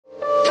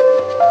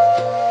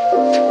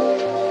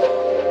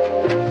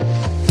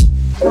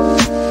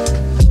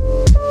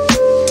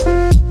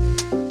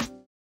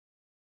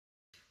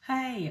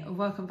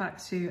welcome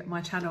back to my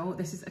channel.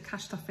 This is a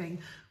cash stuffing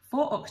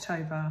for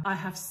October. I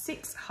have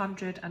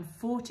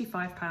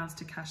 £645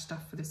 to cash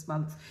stuff for this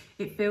month.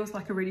 It feels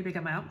like a really big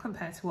amount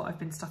compared to what I've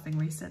been stuffing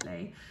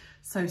recently.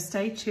 So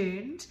stay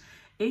tuned.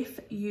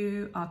 If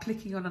you are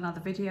clicking on another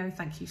video,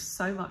 thank you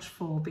so much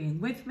for being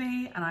with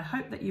me, and I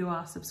hope that you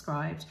are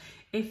subscribed.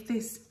 If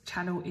this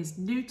channel is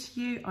new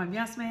to you, I'm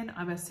Yasmine.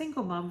 I'm a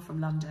single mum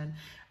from London,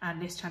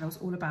 and this channel is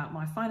all about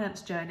my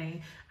finance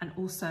journey and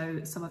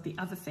also some of the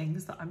other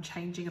things that I'm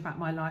changing about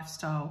my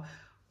lifestyle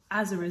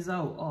as a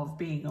result of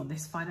being on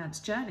this finance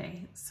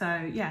journey.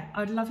 So yeah,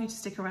 I'd love you to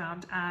stick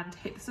around and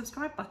hit the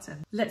subscribe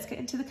button. Let's get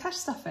into the cash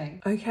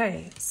stuffing.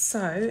 Okay,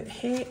 so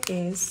here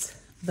is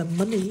the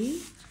money.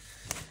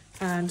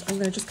 And I'm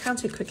going to just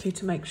count it quickly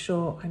to make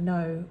sure I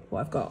know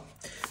what I've got.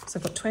 So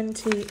I've got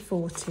 20,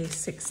 40,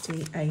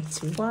 60,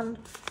 81,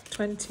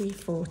 20,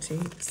 40,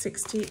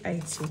 60,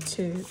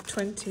 82,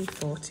 20,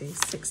 40,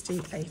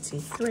 60,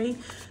 83,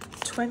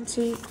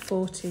 20,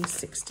 40,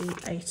 60,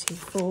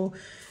 84,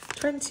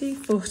 20,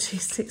 40,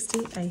 60,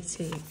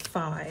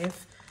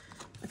 85.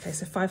 Okay,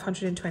 so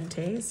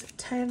 520s,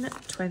 10,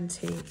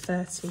 20,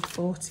 30,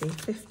 40,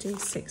 50,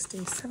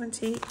 60,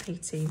 70,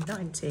 80,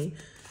 90,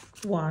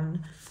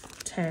 1,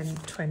 10,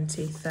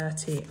 20,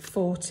 30,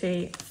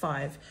 40,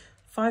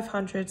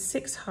 500,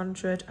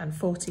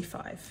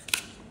 645.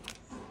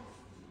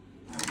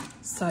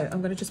 So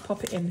I'm going to just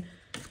pop it in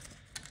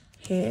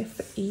here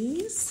for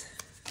ease.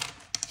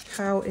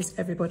 How is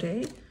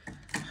everybody?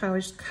 How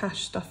is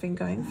cash stuffing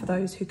going for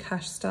those who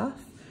cash stuff?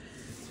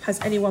 Has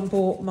anyone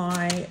bought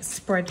my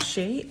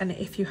spreadsheet? And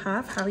if you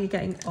have, how are you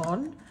getting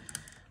on?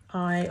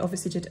 I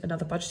obviously did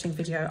another budgeting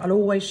video. I'll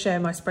always share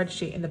my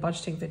spreadsheet in the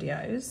budgeting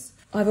videos.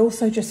 I've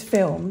also just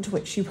filmed,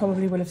 which you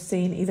probably will have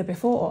seen either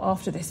before or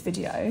after this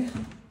video.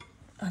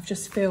 I've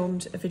just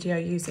filmed a video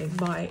using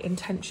my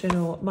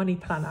intentional money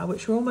planner,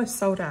 which we're almost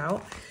sold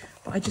out,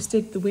 but I just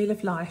did the Wheel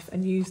of Life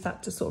and used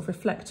that to sort of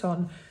reflect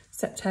on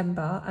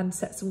September and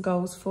set some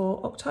goals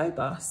for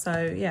October.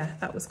 So yeah,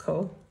 that was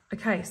cool.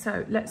 Okay,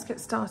 so let's get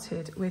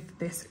started with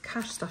this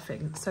cash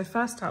stuffing. So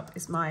first up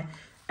is my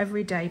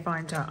everyday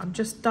binder. I'm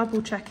just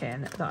double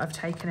checking that I've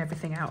taken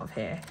everything out of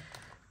here,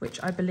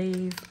 which I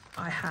believe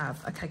I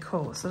have. Okay,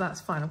 cool, so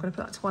that's fine. I'm gonna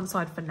put that to one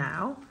side for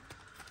now.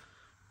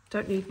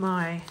 Don't need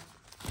my,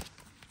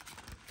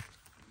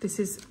 this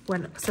is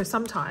when, so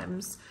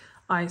sometimes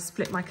I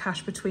split my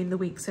cash between the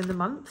weeks in the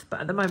month, but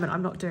at the moment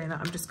I'm not doing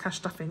that. I'm just cash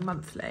stuffing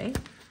monthly.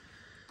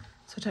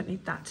 So I don't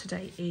need that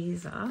today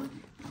either.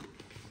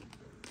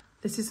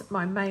 This is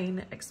my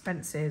main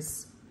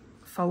expenses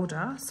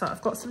folder. So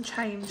I've got some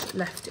change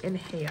left in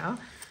here,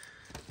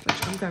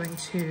 which I'm going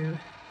to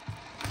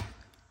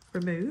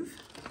remove.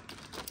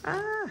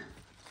 I'll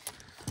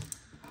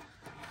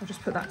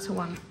just put that to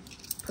one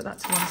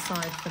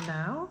side for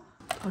now.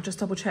 I'll just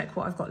double check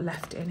what I've got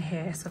left in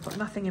here. So I've got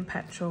nothing in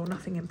petrol,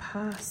 nothing in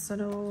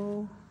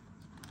personal,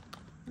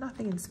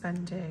 nothing in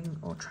spending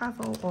or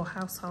travel or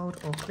household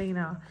or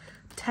cleaner,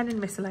 10 in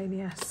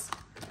miscellaneous,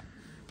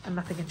 and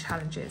nothing in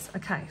challenges.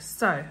 Okay,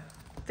 so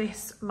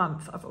this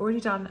month I've already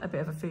done a bit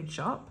of a food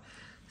shop.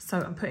 So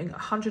I'm putting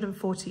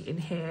 140 in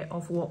here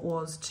of what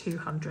was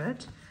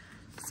 200.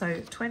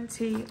 So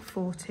 20,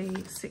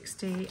 40,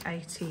 60,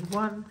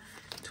 81,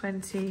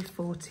 20,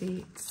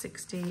 40,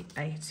 60,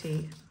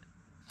 82.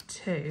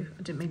 I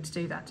didn't mean to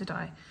do that, did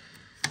I?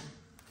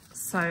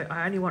 So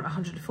I only want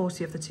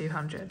 140 of the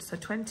 200. So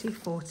 20,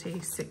 40,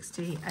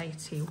 60,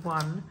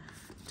 81,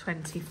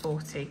 20,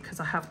 40, because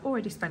I have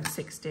already spent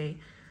 60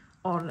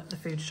 on the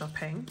food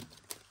shopping.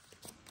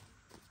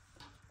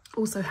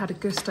 Also had a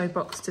Gusto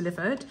box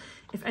delivered.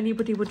 If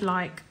anybody would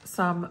like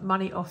some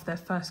money off their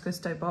first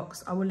Gusto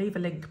box, I will leave a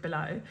link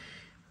below.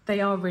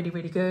 They are really,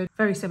 really good.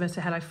 Very similar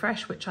to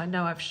HelloFresh, which I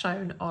know I've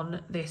shown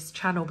on this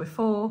channel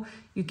before.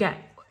 You get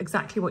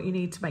exactly what you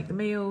need to make the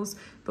meals,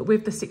 but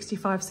with the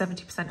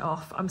 65–70%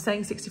 off, I'm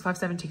saying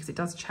 65–70 because it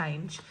does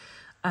change.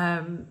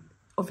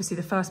 Obviously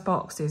the first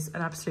box is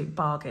an absolute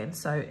bargain.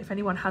 So if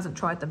anyone hasn't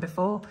tried them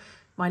before,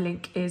 my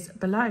link is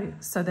below.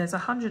 So there's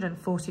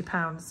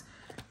 £140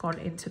 gone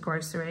into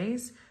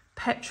groceries.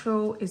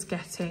 Petrol is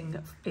getting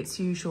its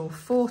usual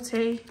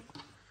 40,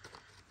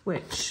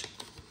 which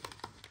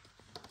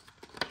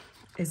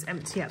is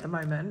empty at the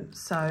moment.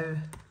 So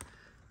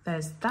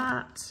there's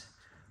that.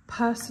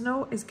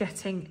 Personal is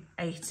getting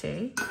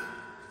 80.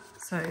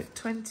 So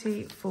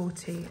 20,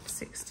 40,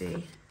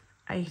 60,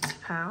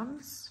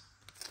 £80.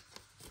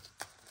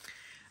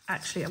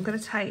 Actually, I'm going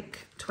to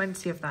take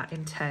 20 of that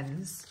in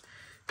 10s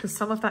because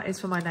some of that is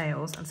for my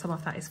nails and some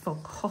of that is for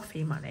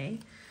coffee money.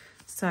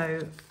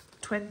 So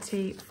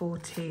 20,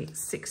 40,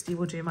 60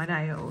 will do my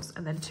nails,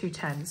 and then 2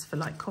 10s for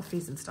like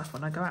coffees and stuff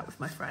when I go out with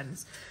my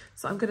friends.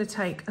 So I'm going to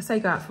take, I say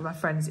go out with my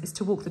friends, is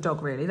to walk the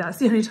dog really. That's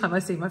the only time I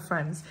see my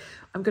friends.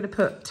 I'm going to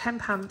put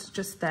 £10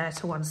 just there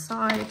to one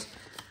side,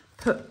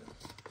 put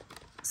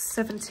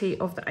 70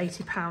 of the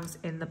 £80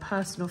 in the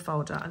personal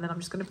folder, and then I'm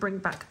just going to bring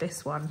back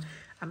this one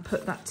and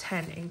put that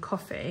 10 in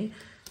coffee,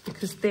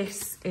 because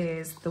this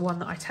is the one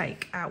that I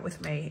take out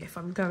with me if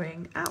I'm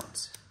going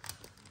out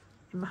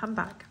in my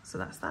handbag. So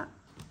that's that.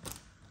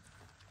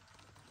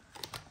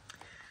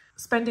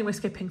 Spending we're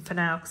skipping for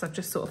now because I've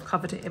just sort of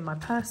covered it in my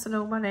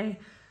personal money.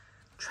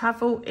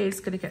 Travel is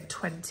going to get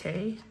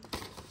 20.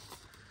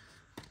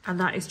 And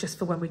that is just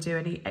for when we do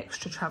any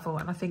extra travel.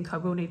 And I think I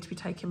will need to be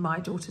taking my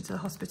daughter to the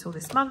hospital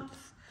this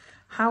month.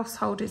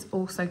 Household is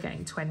also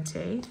getting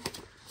 20,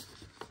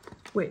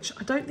 which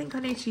I don't think I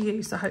need to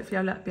use. So hopefully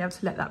I'll be able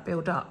to let that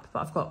build up.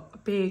 But I've got a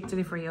big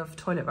delivery of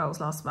toilet rolls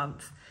last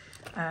month,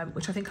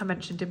 which I think I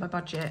mentioned in my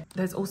budget.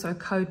 There's also a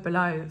code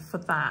below for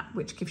that,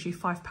 which gives you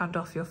 £5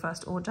 off your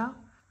first order.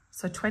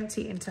 So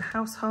 20 into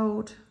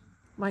household.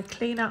 My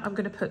cleaner, I'm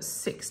going to put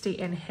 60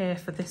 in here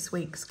for this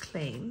week's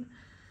clean.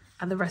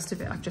 And the rest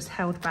of it I've just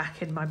held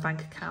back in my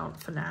bank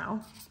account for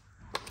now.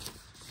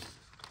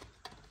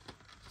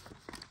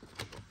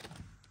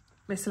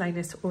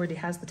 Miscellaneous already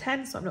has the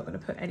 10, so I'm not going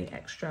to put any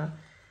extra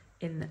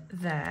in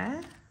there.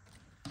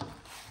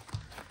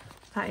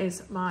 That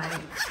is my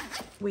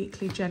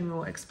weekly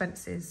general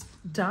expenses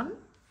done.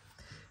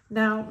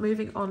 Now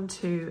moving on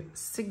to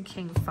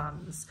sinking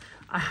funds.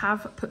 I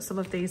have put some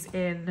of these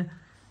in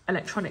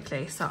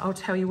electronically, so I'll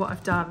tell you what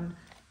I've done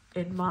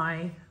in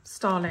my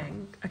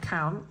Starling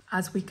account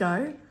as we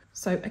go.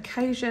 So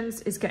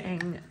occasions is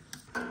getting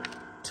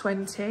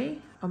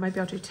 20, or maybe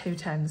I'll do 2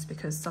 10s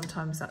because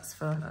sometimes that's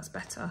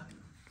better.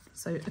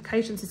 So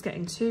occasions is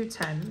getting 2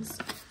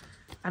 10s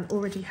and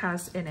already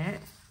has in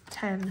it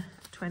 10,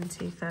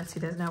 20, 30,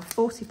 there's now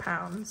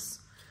 £40.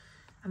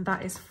 And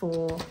that is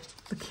for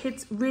the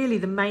kids. Really,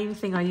 the main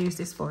thing I use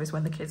this for is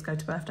when the kids go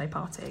to birthday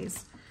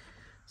parties.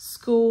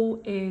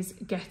 School is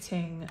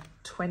getting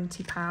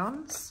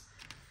 £20.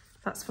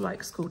 That's for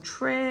like school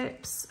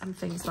trips and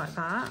things like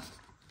that.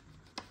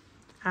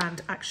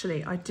 And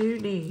actually, I do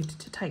need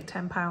to take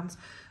 £10.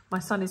 My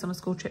son is on a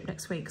school trip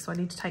next week, so I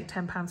need to take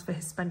 £10 for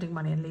his spending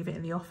money and leave it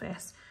in the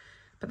office.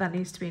 But that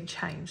needs to be in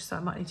change, so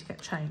I might need to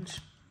get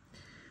change.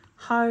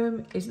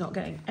 Home is not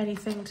getting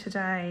anything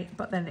today,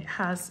 but then it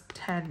has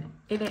 10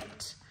 in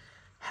it.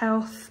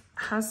 Health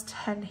has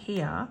 10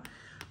 here,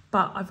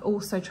 but I've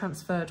also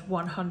transferred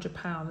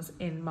 £100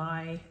 in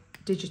my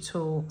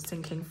digital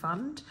sinking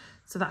fund.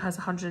 So that has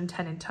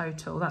 110 in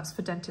total. That's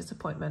for dentist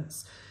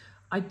appointments.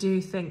 I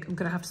do think I'm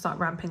going to have to start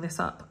ramping this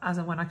up as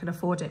and when I can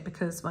afford it,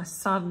 because my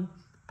son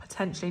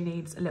potentially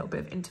needs a little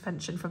bit of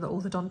intervention from the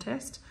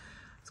orthodontist.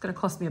 It's going to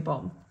cost me a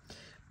bomb,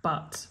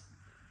 but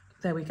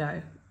there we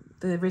go.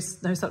 There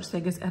is no such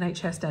thing as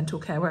NHS dental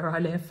care where I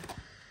live.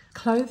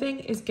 Clothing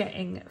is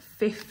getting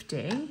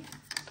 50.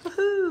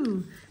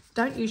 Woohoo!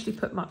 Don't usually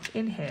put much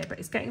in here, but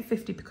it's getting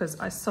 50 because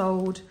I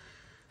sold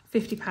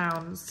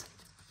 £50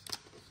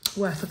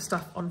 worth of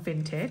stuff on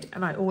Vinted,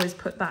 and I always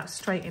put that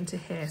straight into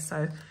here.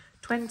 So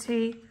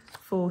 20,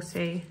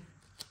 40,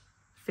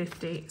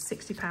 50,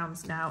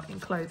 £60 now in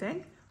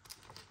clothing,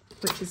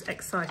 which is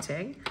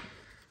exciting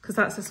because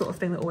that's the sort of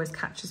thing that always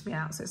catches me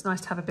out. So it's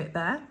nice to have a bit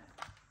there.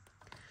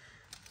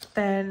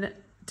 Then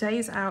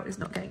days out is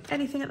not getting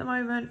anything at the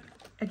moment.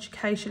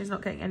 Education is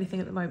not getting anything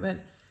at the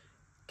moment.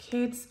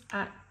 Kids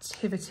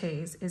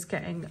activities is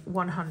getting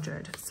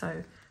 100.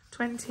 So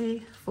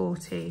 20,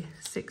 40,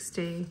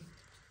 60,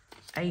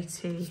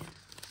 80,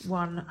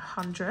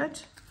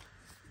 100.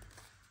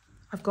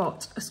 I've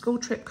got a school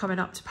trip coming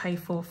up to pay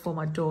for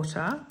my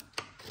daughter.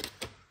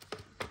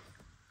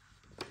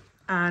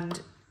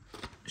 And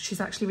she's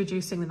actually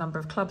reducing the number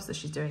of clubs that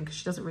she's doing because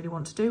she doesn't really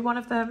want to do one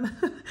of them.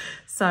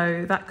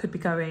 So that could be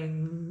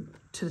going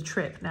to the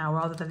trip now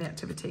rather than the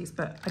activities.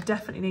 But I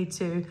definitely need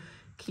to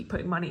keep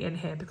putting money in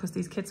here because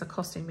these kids are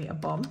costing me a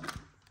bomb.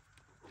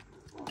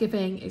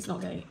 Giving is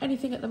not getting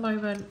anything at the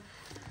moment.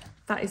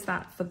 That is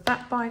that for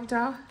that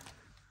binder.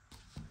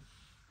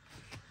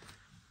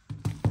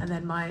 And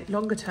then my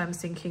longer term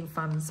sinking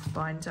funds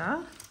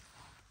binder.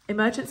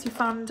 Emergency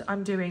fund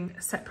I'm doing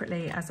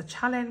separately as a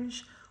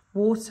challenge.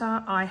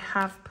 Water I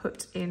have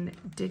put in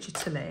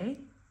digitally,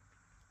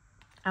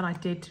 and I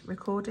did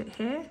record it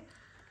here.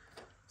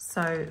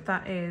 So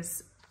that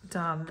is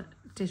done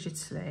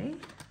digitally.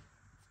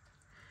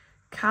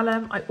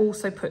 Callum I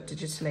also put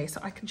digitally,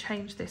 so I can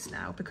change this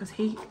now because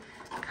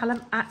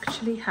Callum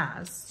actually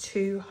has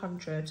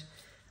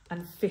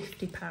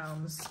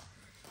 £250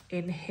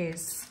 in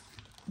his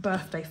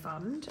birthday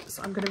fund.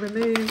 So I'm going to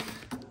remove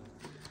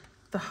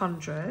the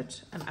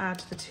 100 and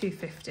add the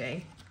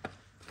 250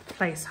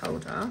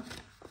 placeholder,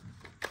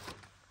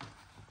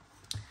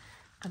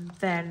 and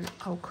then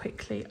I'll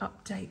quickly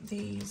update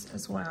these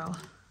as well.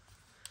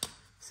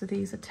 So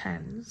these are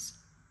 10s,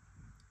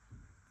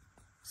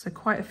 so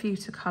quite a few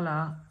to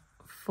colour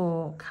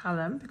for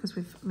Callum because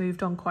we've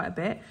moved on quite a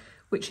bit,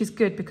 which is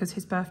good because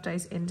his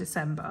birthday's in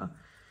December.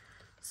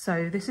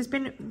 So this has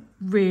been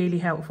really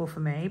helpful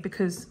for me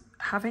because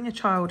having a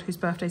child whose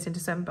birthday's in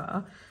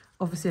December,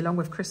 obviously along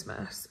with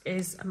Christmas,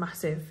 is a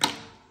massive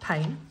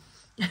pain.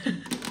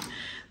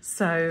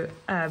 So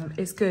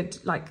it's good,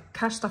 like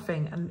cash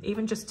stuffing and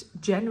even just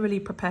generally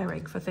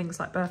preparing for things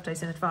like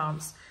birthdays in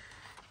advance.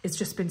 It's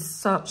just been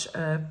such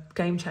a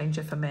game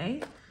changer for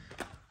me.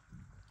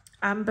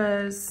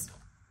 Amber's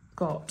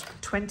got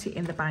 20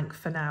 in the bank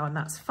for now, and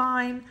that's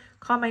fine.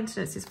 Car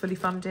maintenance is fully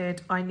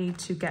funded. I need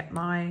to get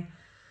my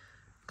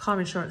car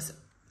insurance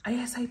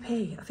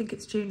ASAP. I think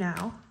it's due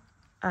now.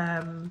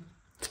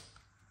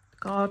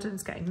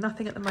 Garden's getting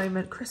nothing at the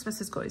moment. Christmas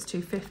has got its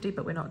 250,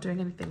 but we're not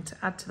doing anything to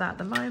add to that at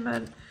the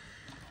moment.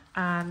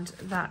 And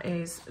that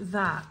is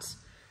that.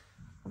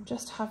 I'm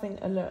just having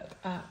a look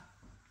at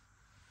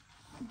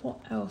what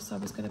else I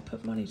was going to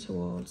put money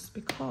towards,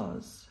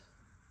 because...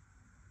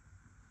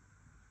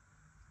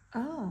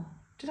 Oh,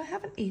 did I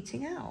have an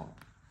eating out?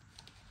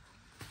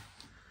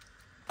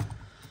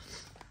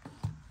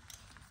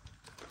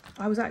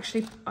 I was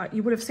actually,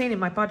 you would have seen in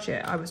my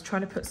budget, I was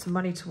trying to put some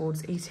money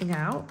towards eating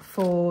out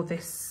for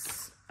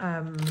this,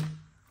 I'm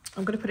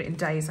going to put it in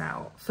days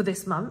out for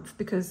this month,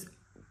 because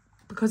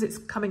it's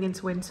coming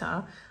into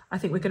winter, I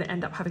think we're going to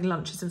end up having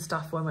lunches and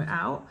stuff when we're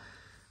out.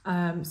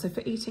 So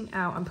for eating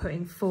out, I'm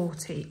putting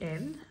 40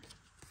 in.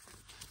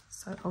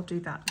 So I'll do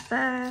that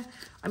there.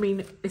 I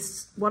mean,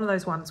 it's one of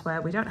those ones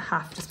where we don't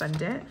have to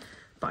spend it,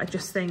 but I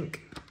just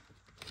think,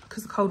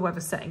 because the cold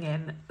weather's setting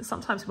in,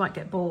 sometimes we might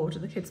get bored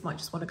and the kids might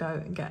just want to go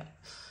and get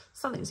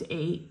something to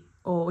eat,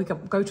 or we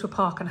go to a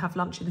park and have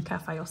lunch in a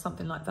cafe or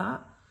something like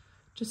that,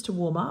 just to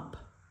warm up.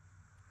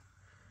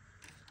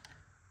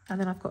 And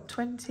then I've got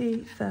 20,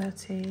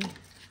 30,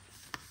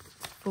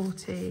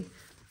 40,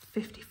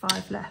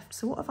 55 left.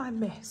 So what have I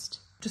missed?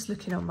 Just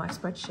looking on my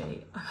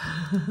spreadsheet.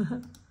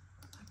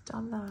 I've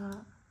done that.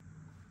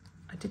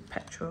 I did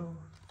petrol.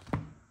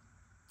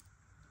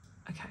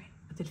 Okay,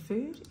 I did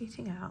food,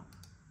 eating out,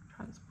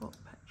 transport,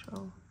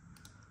 petrol.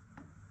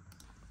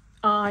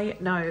 I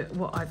know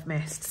what I've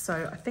missed.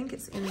 So I think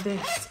it's in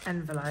this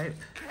envelope.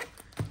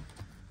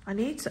 I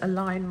need to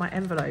align my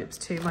envelopes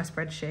to my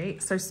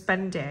spreadsheet. So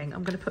spending,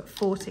 I'm going to put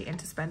 40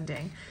 into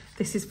spending.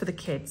 This is for the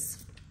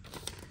kids.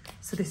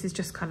 So this is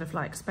just kind of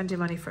like spending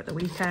money for at the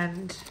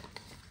weekend.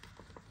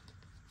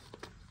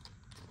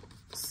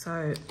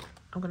 So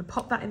I'm going to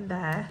pop that in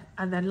there.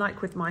 And then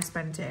like with my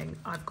spending,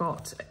 I've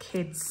got a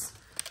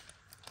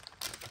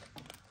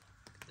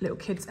little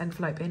kids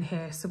envelope in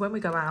here. So when we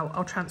go out,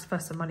 I'll transfer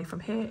some money from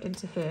here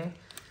into here,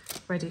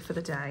 ready for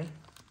the day.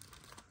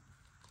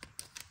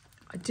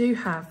 I do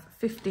have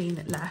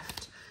 15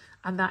 left,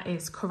 and that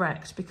is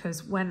correct,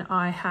 because when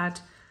I had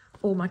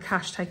all my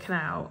cash taken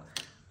out,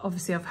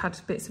 obviously I've had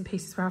bits and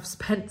pieces where I've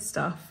spent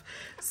stuff.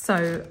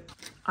 So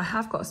I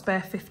have got a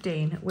spare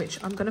 15,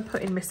 which I'm going to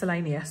put in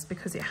miscellaneous,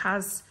 because it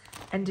has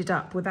ended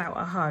up without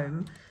a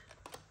home.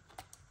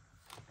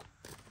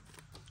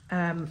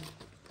 And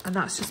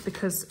that's just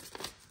because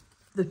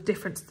the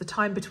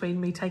time between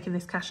me taking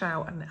this cash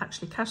out and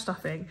actually cash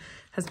stuffing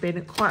has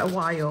been quite a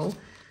while.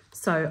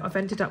 So I've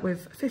ended up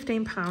with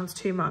 £15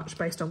 too much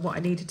based on what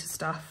I needed to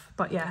stuff.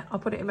 But yeah, I'll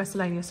put it in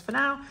miscellaneous for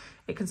now.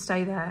 It can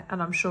stay there,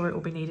 and I'm sure it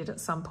will be needed at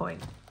some point.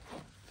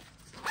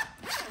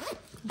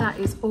 That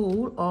is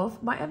all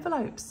of my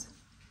envelopes.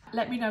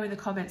 Let me know in the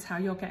comments how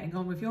you're getting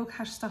on with your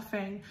cash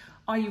stuffing.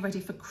 Are you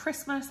ready for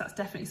Christmas? That's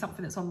definitely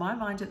something that's on my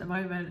mind at the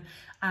moment.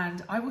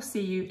 And I will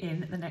see you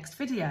in the next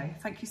video.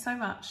 Thank you so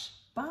much.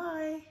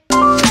 Bye.